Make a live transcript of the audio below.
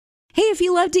if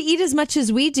you love to eat as much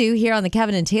as we do here on the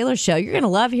Kevin and Taylor Show, you're going to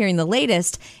love hearing the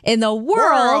latest in the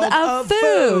world of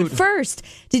food. First,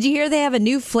 did you hear they have a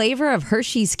new flavor of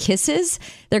Hershey's Kisses?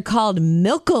 They're called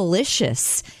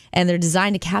Milkalicious, and they're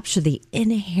designed to capture the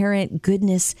inherent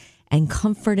goodness and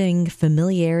comforting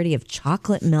familiarity of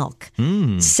chocolate milk.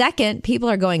 Second, people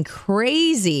are going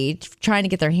crazy trying to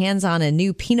get their hands on a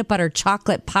new peanut butter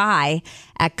chocolate pie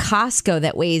at Costco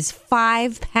that weighs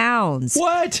 5 pounds.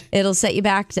 What? It'll set you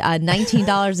back to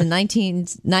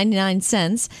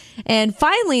 $19.99. And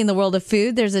finally, in the world of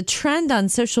food, there's a trend on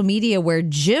social media where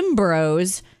gym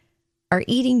bros are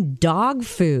eating dog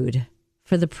food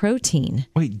for the protein.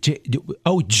 Wait,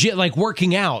 like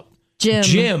working out.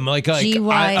 Gym, like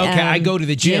G-Y-M, I go to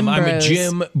the gym. I'm a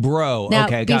gym bro. Now,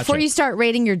 okay, gotcha. Before you start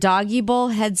rating your doggy bowl,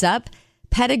 heads up,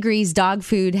 Pedigree's dog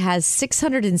food has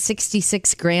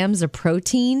 666 grams of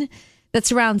protein.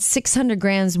 That's around 600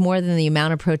 grams more than the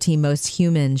amount of protein most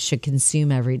humans should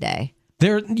consume every day.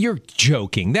 You're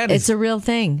joking. It's a real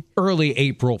thing. Early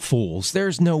April Fools.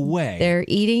 There's no way. They're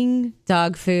eating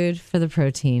dog food for the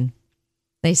protein.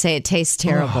 They say it tastes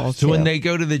terrible, So when they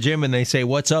go to the gym and they say,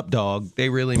 "What's up, dog?" they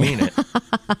really mean it.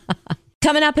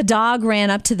 Coming up, a dog ran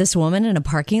up to this woman in a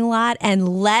parking lot and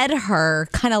led her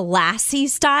kind of lassie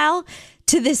style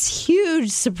to this huge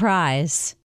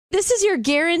surprise. This is your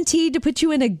guaranteed to put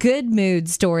you in a good mood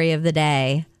story of the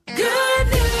day. Good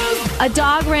news! A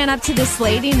dog ran up to this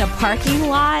lady in a parking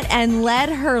lot and led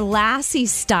her lassie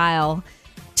style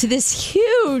to this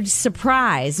huge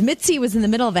surprise. Mitzi was in the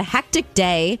middle of a hectic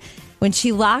day when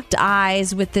she locked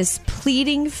eyes with this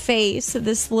pleading face of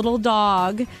this little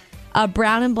dog. A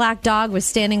brown and black dog was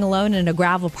standing alone in a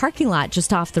gravel parking lot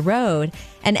just off the road.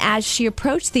 And as she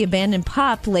approached the abandoned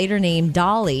pup, later named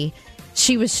Dolly,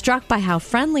 she was struck by how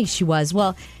friendly she was.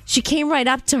 Well, she came right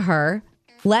up to her,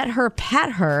 let her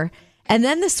pet her, and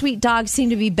then the sweet dog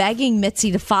seemed to be begging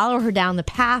Mitzi to follow her down the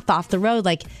path off the road,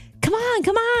 like, come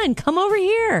on, come over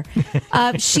here.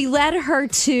 She led her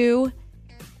to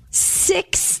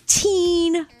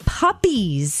 16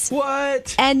 puppies.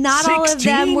 What? And not 16? all of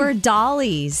them were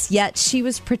Dollies, yet she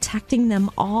was protecting them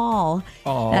all.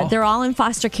 They're all in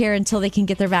foster care until they can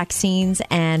get their vaccines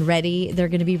and ready. They're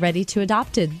going to be ready to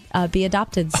be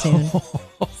adopted soon.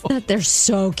 They're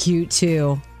so cute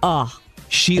too.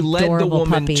 She led the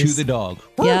woman puppies. to the dog.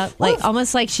 Yeah,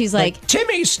 almost like she's like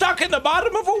Timmy's stuck in the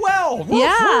bottom of a well.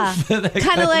 Yeah,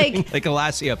 kind of like a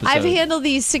Lassie episode. I've handled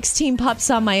these 16 pups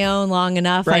on my own long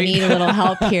enough. Right? I need a little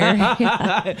help here.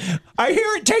 Yeah. I hear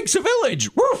it takes a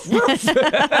village. Woof, woof.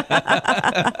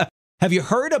 Have you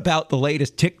heard about the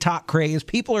latest TikTok craze?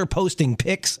 People are posting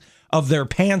pics of their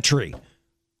pantry.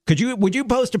 Would you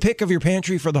post a pic of your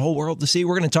pantry for the whole world to see?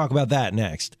 We're going to talk about that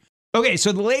next. Okay,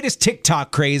 so the latest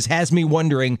TikTok craze has me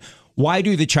wondering, why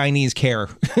do the Chinese care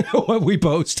what we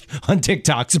post on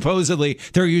TikTok? Supposedly,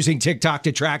 they're using TikTok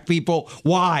to track people.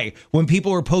 Why? When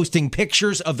people are posting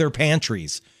pictures of their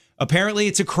pantries. Apparently,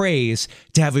 it's a craze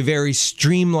to have a very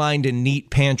streamlined and neat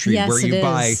pantry where you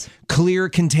buy clear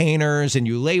containers and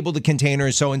you label the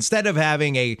containers. So instead of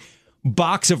having a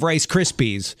box of Rice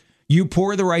Krispies, you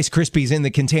pour the Rice Krispies in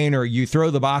the container, you throw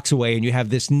the box away, and you have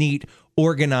this neat,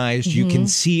 organized, you can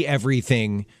see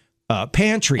everything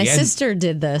pantry. My sister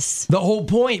did this. The whole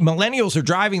point, millennials are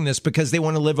driving this because they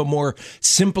want to live a more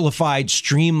simplified,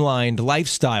 streamlined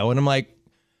lifestyle. And I'm like,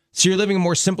 so you're living a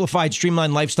more simplified,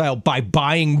 streamlined lifestyle by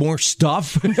buying more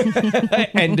stuff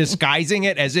and disguising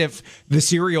it as if the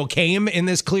cereal came in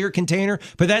this clear container?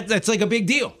 But that's like a big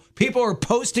deal. People are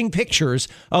posting pictures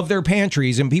of their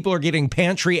pantries, and people are getting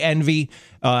pantry envy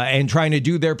and trying to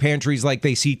do their pantries like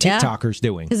they see TikTokers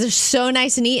doing. Because they're so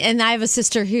nice and neat. And I have a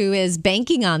sister who is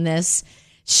banking on this.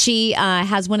 She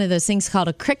has one of those things called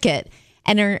a Cricut.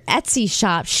 And her Etsy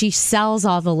shop, she sells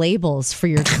all the labels for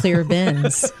your clear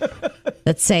bins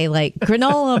that say like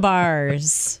granola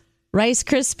bars, Rice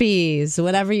Krispies,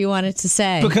 whatever you want it to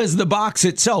say. Because the box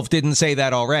itself didn't say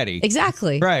that already.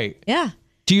 Exactly. Right. Yeah.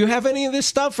 Do you have any of this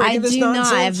stuff? Or I this do nonsense?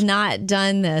 not. I have not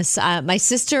done this. My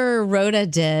sister Rhoda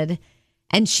did,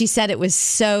 and she said it was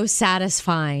so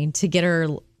satisfying to get her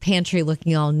pantry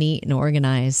looking all neat and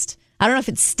organized. I don't know if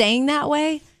it's staying that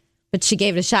way, but she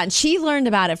gave it a shot. And she learned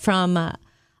about it from,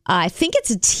 I think it's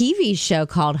a TV show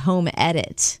called Home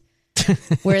Edit,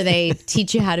 where they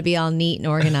teach you how to be all neat and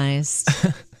organized.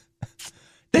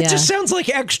 That just sounds like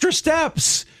extra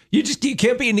steps. You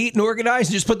can't be neat and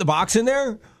organized and just put the box in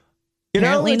there?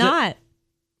 Apparently not.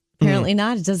 Apparently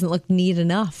not. It doesn't look neat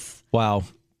enough. Wow.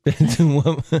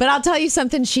 But I'll tell you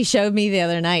something she showed me the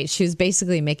other night. She was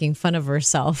basically making fun of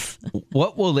herself.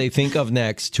 What will they think of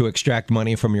next to extract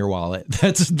money from your wallet?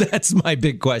 That's my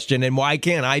big question. And why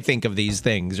can't I think of these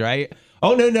things, right?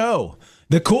 Oh, no.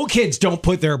 The cool kids don't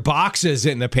put their boxes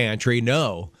in the pantry.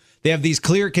 No, they have these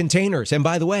clear containers. And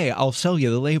by the way, I'll sell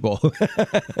you the label.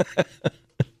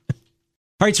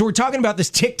 All right, so we're talking about this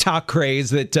TikTok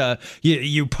craze that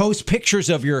you post pictures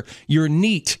of your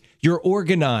neat, your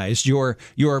organized, your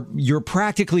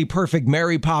practically perfect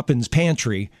Mary Poppins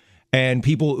pantry, and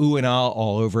people ooh and ah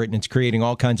all over it, and it's creating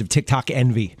all kinds of TikTok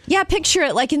envy. Yeah, picture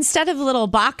it like instead of little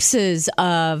boxes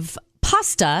of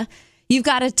pasta, you've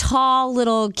got a tall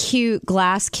little cute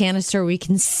glass canister where you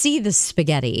can see the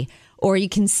spaghetti, or you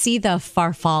can see the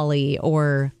farfalle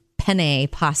or penne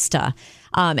pasta.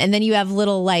 And then you have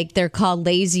little, like, they're called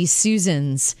Lazy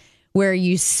Susans, where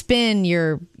you spin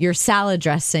your salad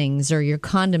dressings or your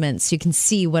condiments. You can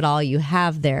see what all you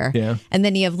have there. Yeah. And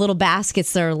then you have little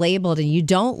baskets that are labeled, and you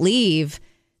don't leave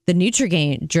the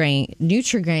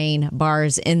Nutri-Grain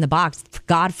bars in the box.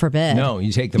 God forbid. No,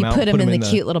 you take them out. You put them in the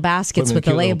cute little baskets with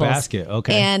the labels. Basket.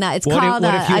 Okay. And it's what called,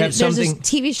 if you have there's something... this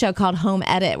TV show called Home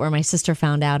Edit where my sister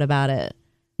found out about it.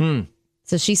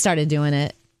 So she started doing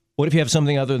it. What if you have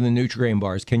something other than Nutri-Grain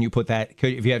bars? Can you put that,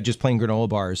 if you have just plain granola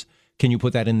bars, can you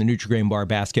put that in the Nutri-Grain bar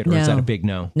basket, or is that a big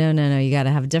no? No. You got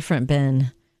to have a different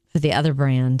bin for the other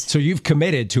brand. So you've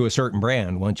committed to a certain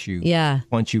brand once you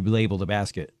label the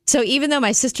basket. So even though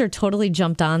my sister totally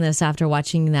jumped on this after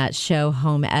watching that show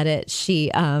Home Edit, she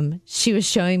was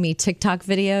showing me TikTok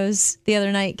videos the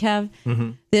other night, Kev.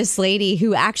 Mm-hmm. This lady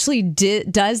who actually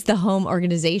does the home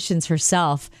organizations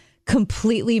herself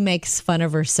completely makes fun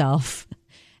of herself.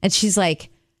 And she's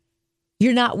like,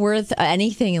 you're not worth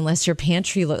anything unless your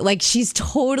pantry like she's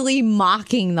totally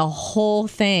mocking the whole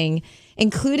thing,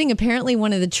 including apparently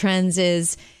one of the trends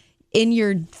is in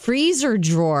your freezer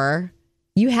drawer,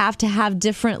 you have to have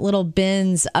different little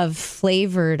bins of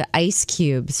flavored ice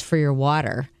cubes for your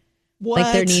water. What?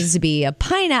 Like there needs to be a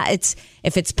pineapple.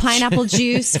 If it's pineapple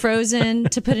juice frozen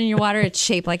to put in your water, it's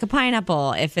shaped like a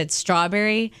pineapple. If it's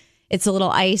strawberry, it's a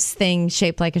little ice thing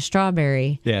shaped like a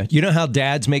strawberry. Yeah. You know how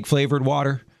dads make flavored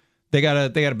water? They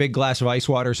got a big glass of ice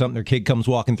water or something. Their kid comes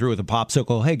walking through with a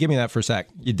popsicle. Hey, give me that for a sec.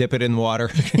 You dip it in the water.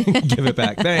 Give it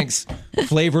back. Thanks.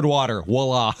 Flavored water.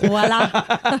 Voila.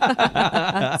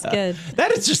 That's good.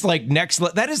 That is just like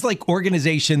that is like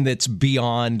organization that's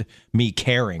beyond me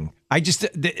caring. I just,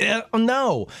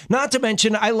 no. Not to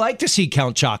mention, I like to see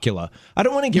Count Chocula. I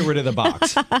don't want to get rid of the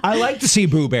box. I like to see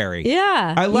Boo Berry.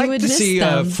 Yeah. I like to see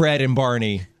Fred and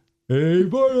Barney. Hey,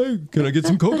 Barney, can I get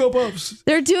some Cocoa Puffs?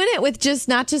 They're doing it with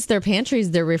not just their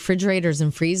pantries, their refrigerators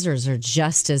and freezers are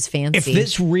just as fancy. If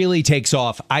this really takes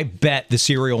off, I bet the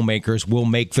cereal makers will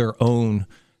make their own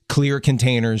clear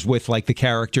containers with like the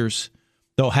characters.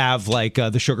 They'll have like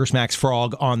the Sugar Smacks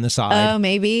frog on the side. Oh,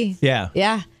 maybe. Yeah.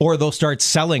 Yeah. Or they'll start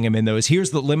selling them in those.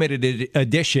 Here's the limited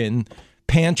edition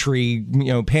pantry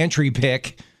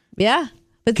pick. Yeah.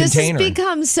 But this container. has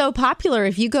become so popular.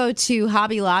 If you go to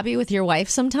Hobby Lobby with your wife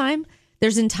sometime,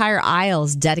 there's entire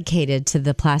aisles dedicated to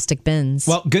the plastic bins.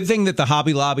 Well, good thing that the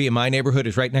Hobby Lobby in my neighborhood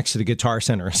is right next to the Guitar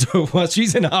Center. So while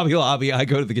she's in Hobby Lobby, I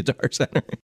go to the Guitar Center.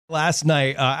 Last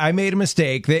night, I made a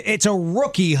mistake. It's a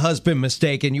rookie husband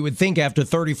mistake, and you would think after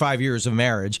 35 years of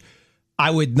marriage, I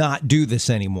would not do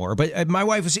this anymore. But my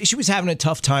wife she was having a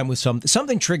tough time with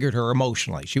something triggered her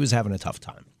emotionally. She was having a tough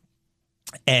time.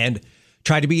 And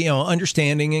tried to be,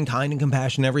 understanding and kind and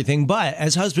compassionate and everything. But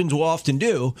as husbands will often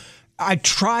do, I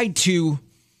tried to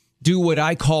do what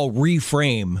I call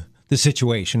reframe the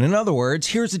situation. In other words,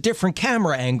 here's a different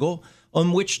camera angle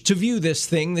on which to view this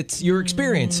thing that you're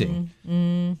experiencing.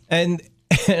 And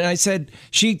I said,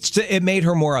 it made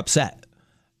her more upset.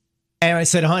 And I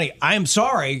said, honey, I'm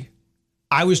sorry.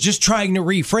 I was just trying to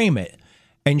reframe it.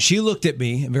 And she looked at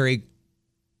me and very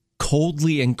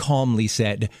coldly and calmly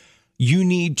said, you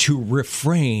need to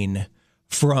refrain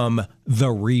from the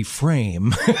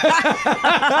reframe.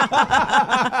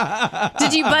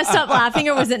 Did you bust up laughing,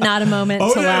 or was it not a moment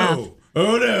to laugh?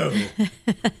 Oh, no.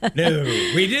 No,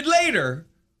 we did later,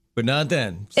 but not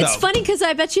then. So. It's funny because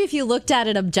I bet you if you looked at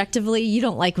it objectively, you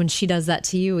don't like when she does that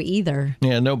to you either.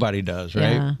 Yeah, nobody does,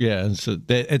 right? Yeah, so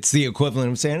it's the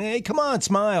equivalent of saying, hey, come on,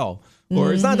 smile.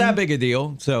 Or it's not that big a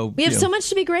deal. So we have so much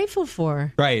to be grateful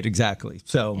for. Right, exactly.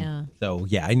 So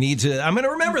I need to. I'm going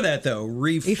to remember that though.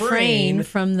 Refrain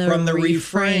from the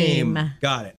reframe.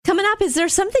 Got it. Coming up, is there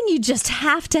something you just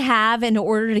have to have in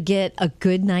order to get a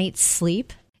good night's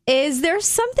sleep? Is there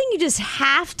something you just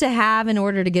have to have in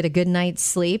order to get a good night's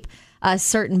sleep? A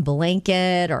certain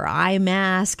blanket or eye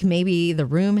mask? Maybe the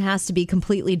room has to be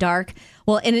completely dark.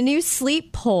 Well, in a new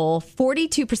sleep poll,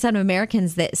 42% of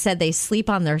Americans that said they sleep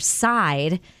on their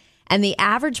side, and the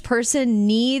average person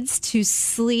needs to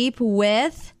sleep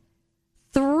with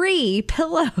 3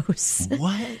 pillows.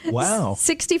 What? Wow.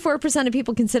 64% of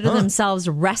people consider themselves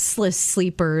restless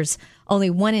sleepers. Only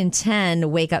 1 in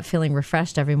 10 wake up feeling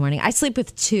refreshed every morning. I sleep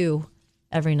with 2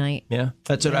 every night. Yeah,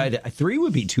 that's what I did. 3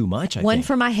 would be too much, I One think.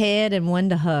 for my head and one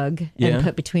to hug and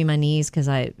put between my knees because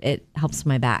it helps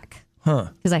my back.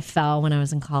 Because I fell when I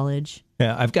was in college.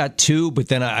 Yeah, I've got 2, but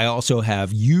then I also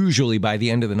have, usually by the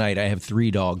end of the night, I have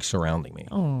 3 dogs surrounding me.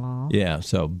 Aww. Yeah,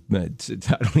 so I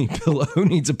don't need a pillow. Who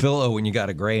needs a pillow when you got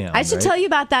a Greyhound? I should tell you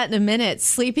about that in a minute.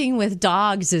 Sleeping with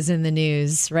dogs is in the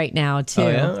news right now, too. Oh,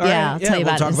 yeah? All right. I'll tell you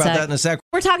we'll about talk it about that in a sec.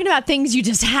 We're talking about things you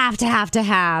just have to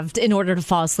have in order to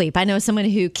fall asleep. I know someone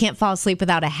who can't fall asleep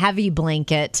without a heavy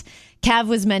blanket. Kev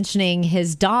was mentioning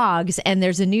his dogs, and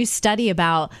there's a new study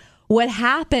about what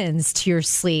happens to your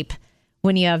sleep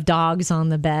when you have dogs on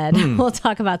the bed. We'll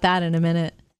talk about that in a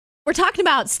minute. We're talking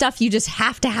about stuff you just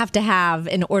have to have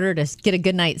in order to get a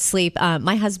good night's sleep.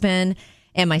 My husband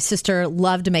and my sister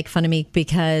love to make fun of me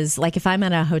because, like, if I'm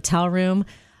at a hotel room,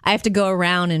 I have to go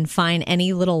around and find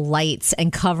any little lights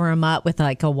and cover them up with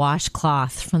like a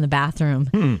washcloth from the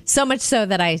bathroom. So much so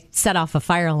that I set off a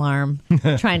fire alarm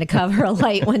trying to cover a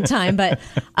light one time. But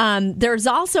there's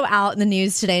also out in the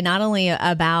news today, not only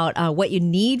about what you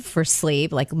need for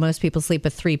sleep, like most people sleep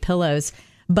with 3 pillows,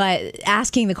 but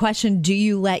asking the question, do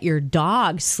you let your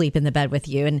dog sleep in the bed with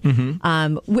you?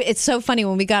 And it's so funny.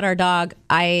 When we got our dog,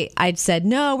 I said,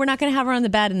 no, we're not going to have her on the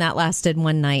bed. And that lasted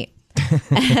one night.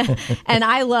 And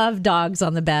I love dogs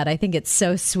on the bed. I think it's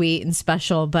so sweet and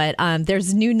special. But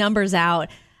there's new numbers out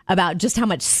about just how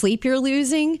much sleep you're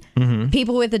losing.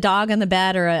 People with a dog on the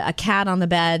bed or a cat on the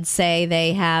bed say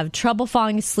they have trouble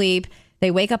falling asleep.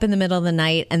 They wake up in the middle of the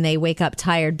night and they wake up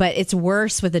tired. But it's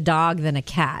worse with a dog than a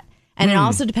cat. And it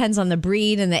also depends on the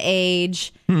breed and the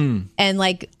age. And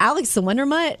like Alex the Wonder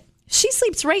Mutt, she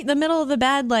sleeps right in the middle of the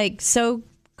bed, like so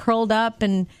curled up.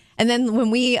 And then when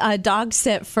we dog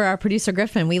sit for our producer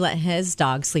Griffin, we let his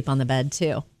dog sleep on the bed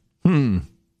too.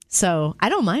 So I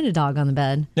don't mind a dog on the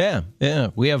bed. Yeah.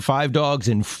 We have 5 dogs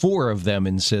and 4 of them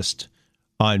insist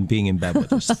on being in bed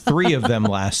with us. 3 of them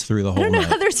last through the whole I don't know night.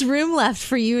 how there's room left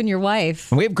for you and your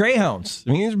wife. And we have Greyhounds.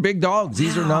 I mean, these are big dogs.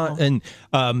 These are not. And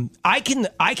I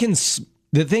can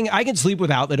sleep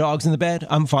without the dogs in the bed.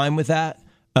 I'm fine with that.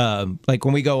 Like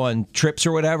when we go on trips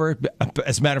or whatever.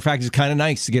 As a matter of fact, it's kind of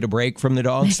nice to get a break from the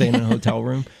dogs, staying in a hotel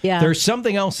room. Yeah. There's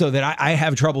something else, though, that I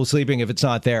have trouble sleeping if it's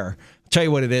not there. I'll tell you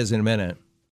what it is in a minute.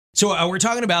 So we're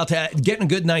talking about getting a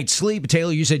good night's sleep.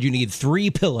 Taylor, you said you need 3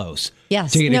 pillows.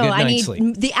 Yes. To get a good night's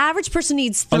sleep. The average person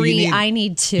needs 3. I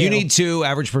need 2. You need 2,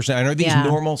 average person. And are these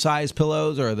normal size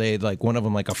pillows, or are they like one of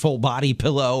them like a full body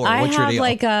pillow, or what's your deal?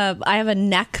 I have a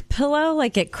neck pillow,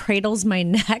 like it cradles my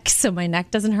neck so my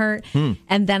neck doesn't hurt.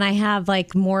 And then I have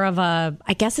like more of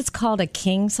I guess it's called a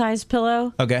king size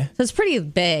pillow. Okay. So it's pretty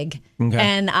big. Okay.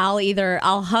 And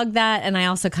I'll hug that, and I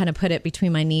also kind of put it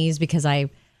between my knees because I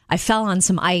fell on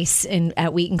some ice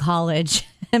at Wheaton College,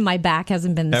 and my back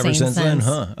hasn't been the Ever same since then,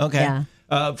 huh? Okay.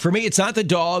 Yeah. For me, it's not the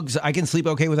dogs. I can sleep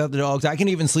okay without the dogs. I can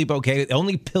even sleep okay. The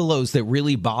only pillows that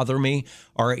really bother me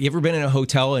are, you ever been in a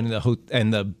hotel and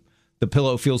the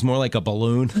pillow feels more like a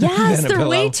balloon? Yes, than a they're pillow?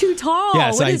 way too tall.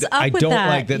 Yes, What is I up with don't that?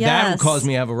 like that. Yes. That would cause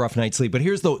me to have a rough night's sleep. But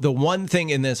here's the one thing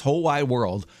in this whole wide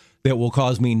world that will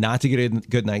cause me not to get a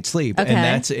good night's sleep. Okay. And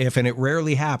that's and it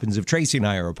rarely happens if Tracy and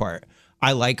I are apart.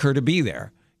 I like her to be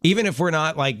there. Even if we're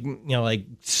not like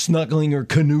snuggling or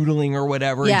canoodling or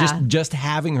whatever, just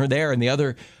having her there. And the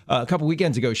other, a couple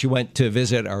weekends ago, she went to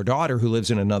visit our daughter who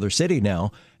lives in another city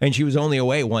now, and she was only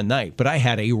away one night. But I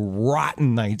had a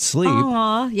rotten night's sleep.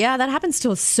 Aw, yeah, that happens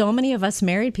to so many of us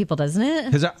married people, doesn't it?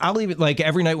 Because I'll leave it like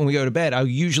every night when we go to bed, I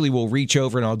usually will reach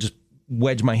over and I'll just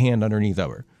wedge my hand underneath of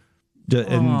her.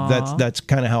 And that's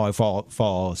kind of how I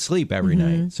fall asleep every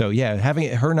night. So yeah,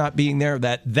 having her not being there,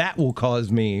 that will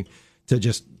cause me to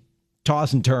just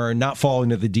toss and turn, not fall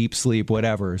into the deep sleep,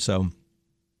 whatever. So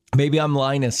maybe I'm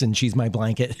Linus and she's my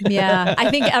blanket. Yeah,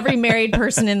 I think every married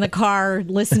person in the car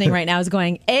listening right now is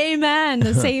going, amen.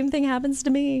 The same thing happens to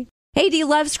me. Hey, do you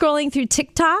love scrolling through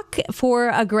TikTok for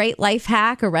a great life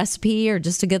hack, a recipe, or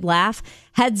just a good laugh?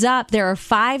 Heads up, there are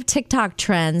 5 TikTok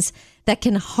trends that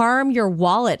can harm your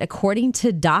wallet, according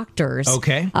to doctors.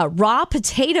 Okay. Raw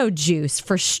potato juice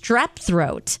for strep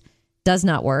throat does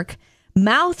not work.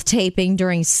 Mouth taping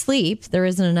during sleep. There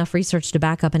isn't enough research to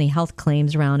back up any health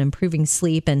claims around improving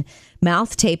sleep, and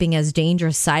mouth taping has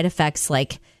dangerous side effects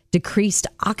like decreased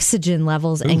oxygen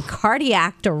levels and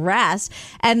cardiac arrest.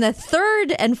 And the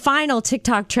third and final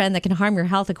TikTok trend that can harm your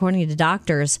health, according to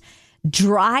doctors,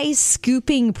 dry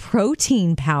scooping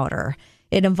protein powder.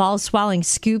 It involves swallowing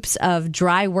scoops of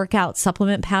dry workout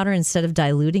supplement powder instead of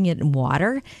diluting it in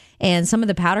water. And some of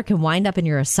the powder can wind up in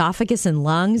your esophagus and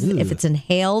lungs if it's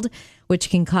inhaled, which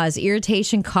can cause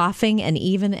irritation, coughing, and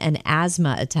even an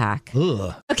asthma attack.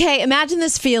 Ugh. Okay, imagine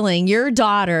this feeling. Your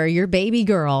daughter, your baby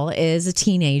girl, is a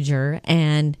teenager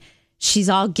and she's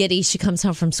all giddy. She comes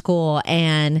home from school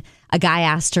and a guy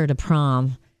asked her to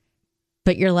prom.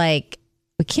 But you're like,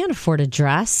 we can't afford a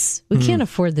dress. We can't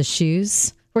afford the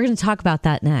shoes. We're going to talk about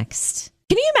that next.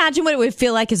 Can you imagine what it would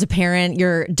feel like as a parent?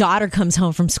 Your daughter comes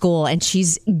home from school and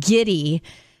she's giddy.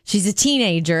 She's a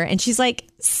teenager and she's like,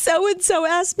 so-and-so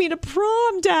asked me to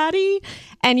prom, Daddy.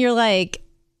 And you're like,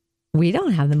 we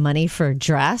don't have the money for a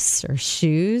dress or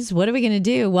shoes. What are we going to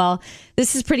do? Well,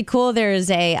 this is pretty cool. There's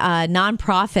a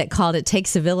nonprofit called It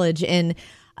Takes a Village in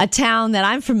a town that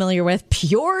I'm familiar with,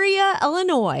 Peoria,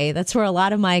 Illinois. That's where a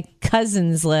lot of my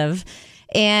cousins live.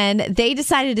 And they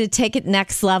decided to take it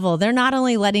next level. They're not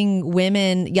only letting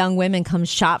young women come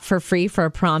shop for free for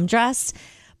a prom dress,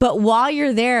 but while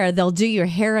you're there, they'll do your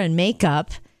hair and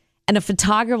makeup, and a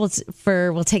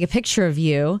photographer will take a picture of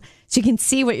you so you can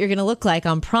see what you're going to look like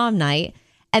on prom night.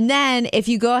 And then if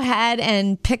you go ahead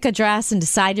and pick a dress and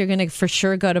decide you're going to for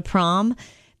sure go to prom,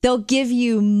 they'll give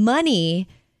you money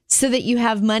so that you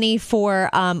have money for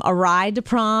a ride to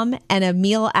prom and a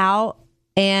meal out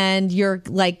and your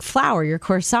like flower, your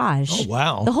corsage. Oh,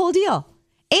 wow. The whole deal.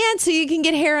 And so you can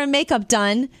get hair and makeup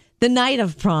done the night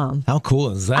of prom. How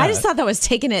cool is that? I just thought that was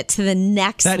taking it to the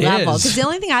next level. Because the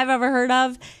only thing I've ever heard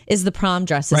of is the prom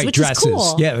dresses, which is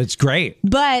cool. Yeah, it's great.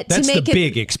 But that's to make the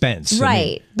big expense. Right. I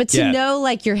mean, but to know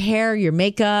like your hair, your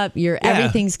makeup,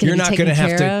 everything's going to be taken care of.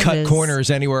 You're not going to have to cut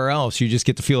corners anywhere else. You just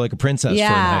get to feel like a princess for a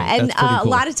night. And cool. a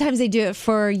lot of times they do it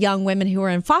for young women who are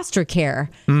in foster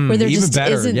care where there just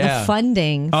isn't the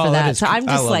funding for that. So I'm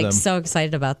just like so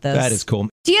excited about this. That is cool.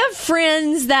 Do you have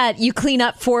friends that you clean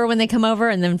up for when they come over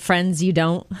and then friends you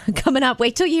don't? Coming up,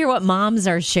 wait till you hear what moms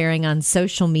are sharing on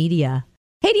social media.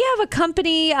 Hey, do you have a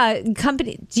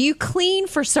company? Do you clean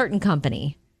for certain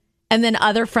company? And then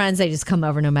other friends, they just come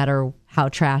over no matter how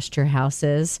trashed your house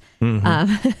is,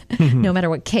 no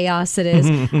matter what chaos it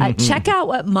is. Check out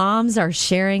what moms are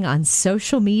sharing on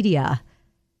social media.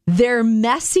 Their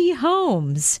messy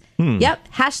homes. Yep.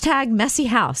 Hashtag messy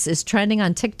house is trending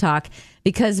on TikTok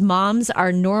because moms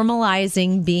are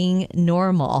normalizing being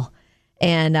normal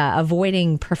and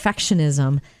avoiding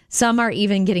perfectionism. Some are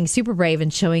even getting super brave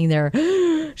and showing their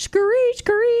screech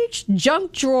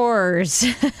junk drawers.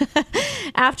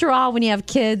 After all, when you have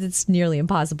kids, it's nearly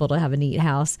impossible to have a neat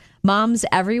house. Moms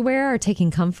everywhere are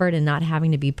taking comfort in not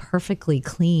having to be perfectly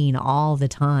clean all the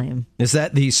time. Is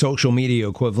that the social media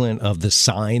equivalent of the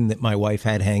sign that my wife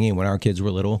had hanging when our kids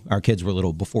were little? Our kids were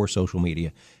little before social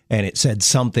media. And it said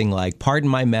something like, pardon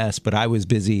my mess, but I was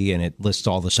busy. And it lists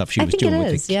all the stuff she was doing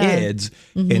with the kids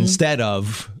instead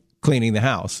of cleaning the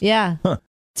house. Yeah. Huh.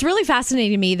 It's really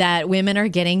fascinating to me that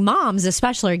moms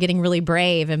especially, are getting really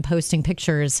brave and posting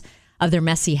pictures of their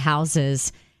messy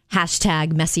houses.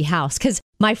 Hashtag messy house. Because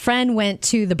my friend went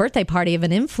to the birthday party of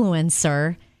an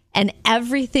influencer and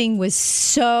everything was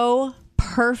so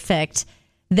perfect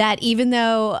that even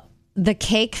though the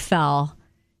cake fell,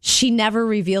 she never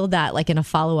revealed that like in a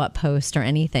follow-up post or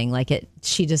anything. Like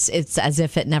it's as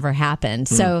if it never happened.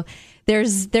 So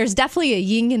there's definitely a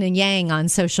yin and a yang on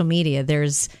social media.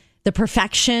 There's the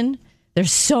perfection.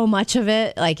 There's so much of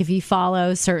it. Like if you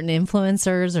follow certain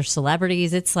influencers or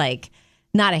celebrities, it's like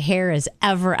not a hair is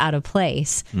ever out of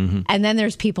place. And then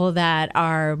there's people that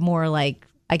are more like,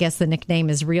 I guess the nickname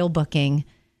is real booking.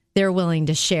 They're willing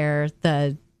to share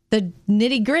the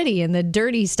nitty gritty and the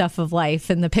dirty stuff of life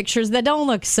and the pictures that don't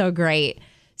look so great.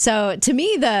 So to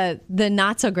me, the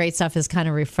not so great stuff is kind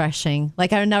of refreshing.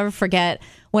 Like I'll never forget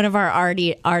one of our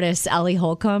artists, Ellie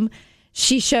Holcomb.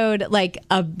 She showed like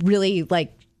a really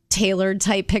like tailored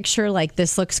type picture. Like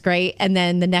this looks great. And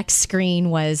then the next screen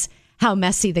was how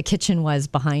messy the kitchen was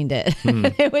behind it.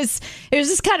 It was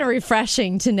just kind of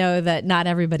refreshing to know that not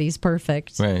everybody's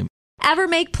perfect. Right. Ever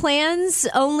make plans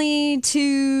only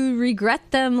to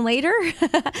regret them later?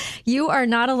 You are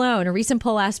not alone. A recent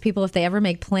poll asked people if they ever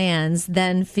make plans,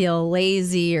 then feel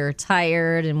lazy or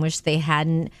tired and wish they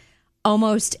hadn't.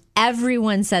 Almost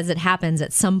everyone says it happens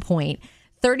at some point.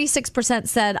 36%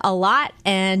 said a lot,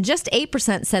 and just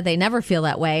 8% said they never feel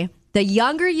that way. The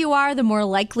younger you are, the more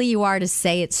likely you are to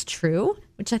say it's true,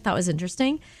 which I thought was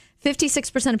interesting.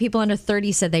 56% of people under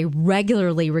 30 said they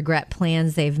regularly regret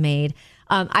plans they've made.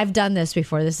 I've done this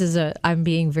before. I'm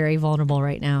being very vulnerable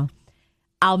right now.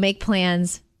 I'll make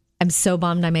plans. I'm so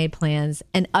bummed I made plans.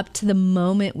 And up to the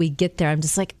moment we get there, I'm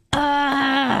just like,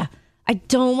 I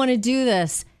don't want to do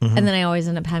this. And then I always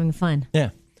end up having fun. Yeah.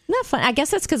 Not fun. I guess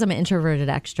that's because I'm an introverted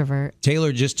extrovert.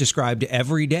 Taylor just described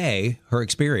every day her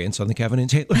experience on the Kevin and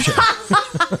Taylor Show.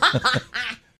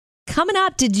 Coming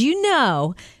up, did you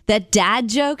know that dad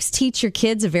jokes teach your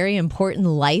kids a very important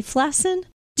life lesson?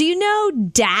 Do you know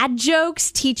dad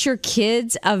jokes teach your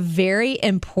kids a very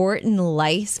important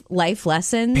life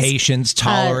lessons? Patience,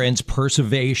 tolerance,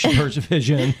 perseverance.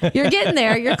 You're getting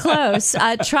there. You're close.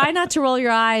 Try not to roll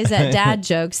your eyes at dad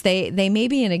jokes. They may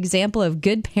be an example of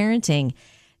good parenting.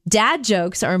 Dad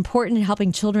jokes are important in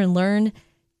helping children learn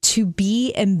to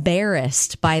be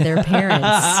embarrassed by their parents.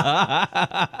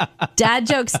 Dad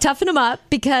jokes toughen them up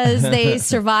because they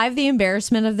survive the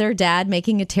embarrassment of their dad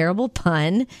making a terrible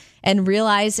pun and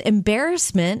realize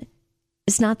embarrassment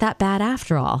is not that bad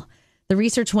after all. The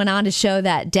research went on to show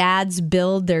that dads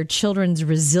build their children's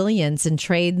resilience and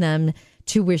train them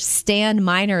to withstand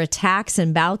minor attacks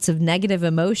and bouts of negative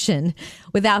emotion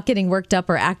without getting worked up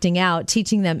or acting out,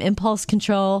 teaching them impulse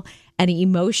control and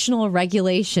emotional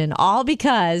regulation, all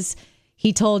because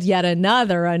he told yet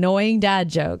another annoying dad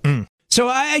joke. So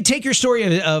I take your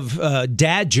story of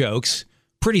dad jokes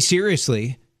pretty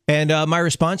seriously. And my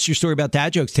response to your story about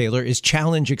dad jokes, Taylor, is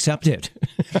challenge accepted.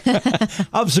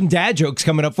 I'll have some dad jokes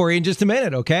coming up for you in just a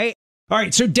minute, okay? All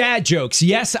right, so dad jokes.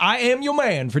 Yes, I am your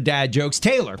man for dad jokes.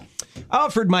 Taylor, I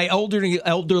offered my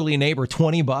elderly neighbor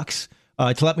 $20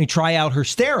 to let me try out her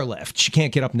stair lift. She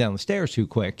can't get up and down the stairs too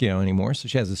quick, anymore. So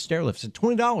she has a stair lift. It's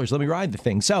 $20. Let me ride the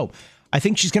thing. So I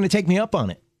think she's going to take me up on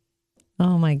it.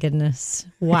 Oh, my goodness.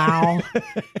 Wow.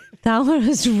 That one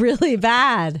was really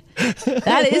bad.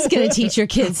 That is going to teach your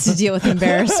kids to deal with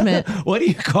embarrassment. What do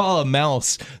you call a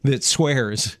mouse that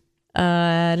swears?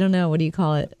 I don't know. What do you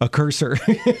call it? A cursor.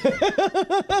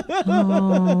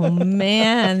 Oh,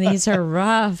 man. These are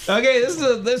rough. Okay,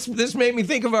 this made me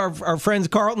think of our friends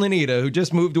Carlton and Anita, who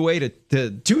just moved away to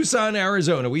Tucson,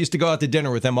 Arizona. We used to go out to dinner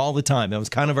with them all the time. That was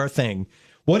kind of our thing.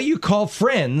 What do you call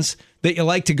friends that you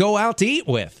like to go out to eat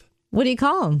with? What do you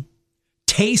call them?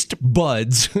 Taste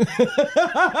buds. I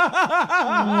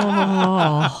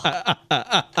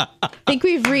think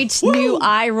we've reached new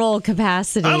eye roll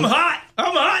capacity. I'm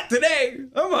hot today.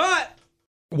 I'm hot.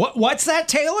 What's that,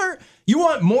 Taylor? You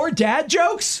want more dad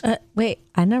jokes? Wait,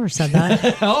 I never said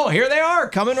that. Oh, here they are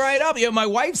coming right up. My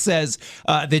wife says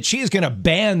that she is going to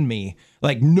ban me.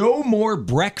 Like, no more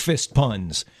breakfast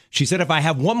puns. She said if I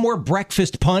have one more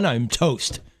breakfast pun, I'm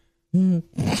toast. I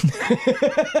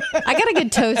got a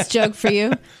good toast joke for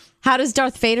you. How does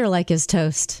Darth Vader like his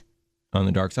toast? On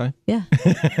the dark side? Yeah.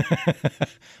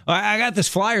 I got this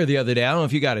flyer the other day. I don't know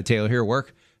if you got it, Taylor, here at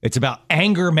work. It's about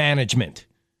anger management.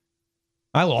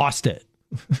 I lost it.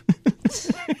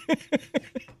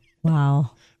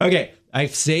 Wow. Okay,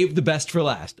 I've saved the best for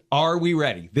last. Are we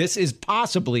ready? This is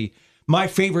possibly my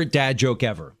favorite dad joke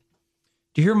ever.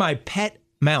 Do you hear my pet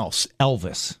mouse,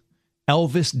 Elvis?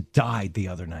 Elvis died the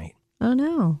other night. Oh,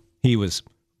 no. He was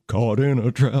caught in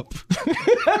a trap.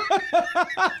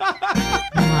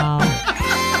 Wow.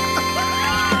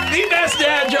 The best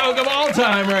dad joke of all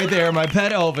time right there. My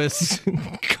pet Elvis.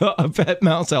 Pet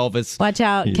mouse Elvis. Watch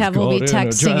out. He's Kev will be caught in a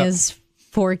texting trap. his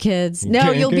 4 kids.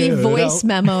 No, you'll be voice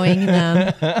memoing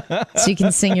them so you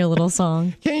can sing your little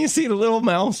song. Can you see the little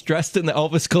mouse dressed in the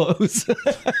Elvis clothes?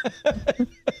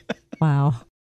 Wow.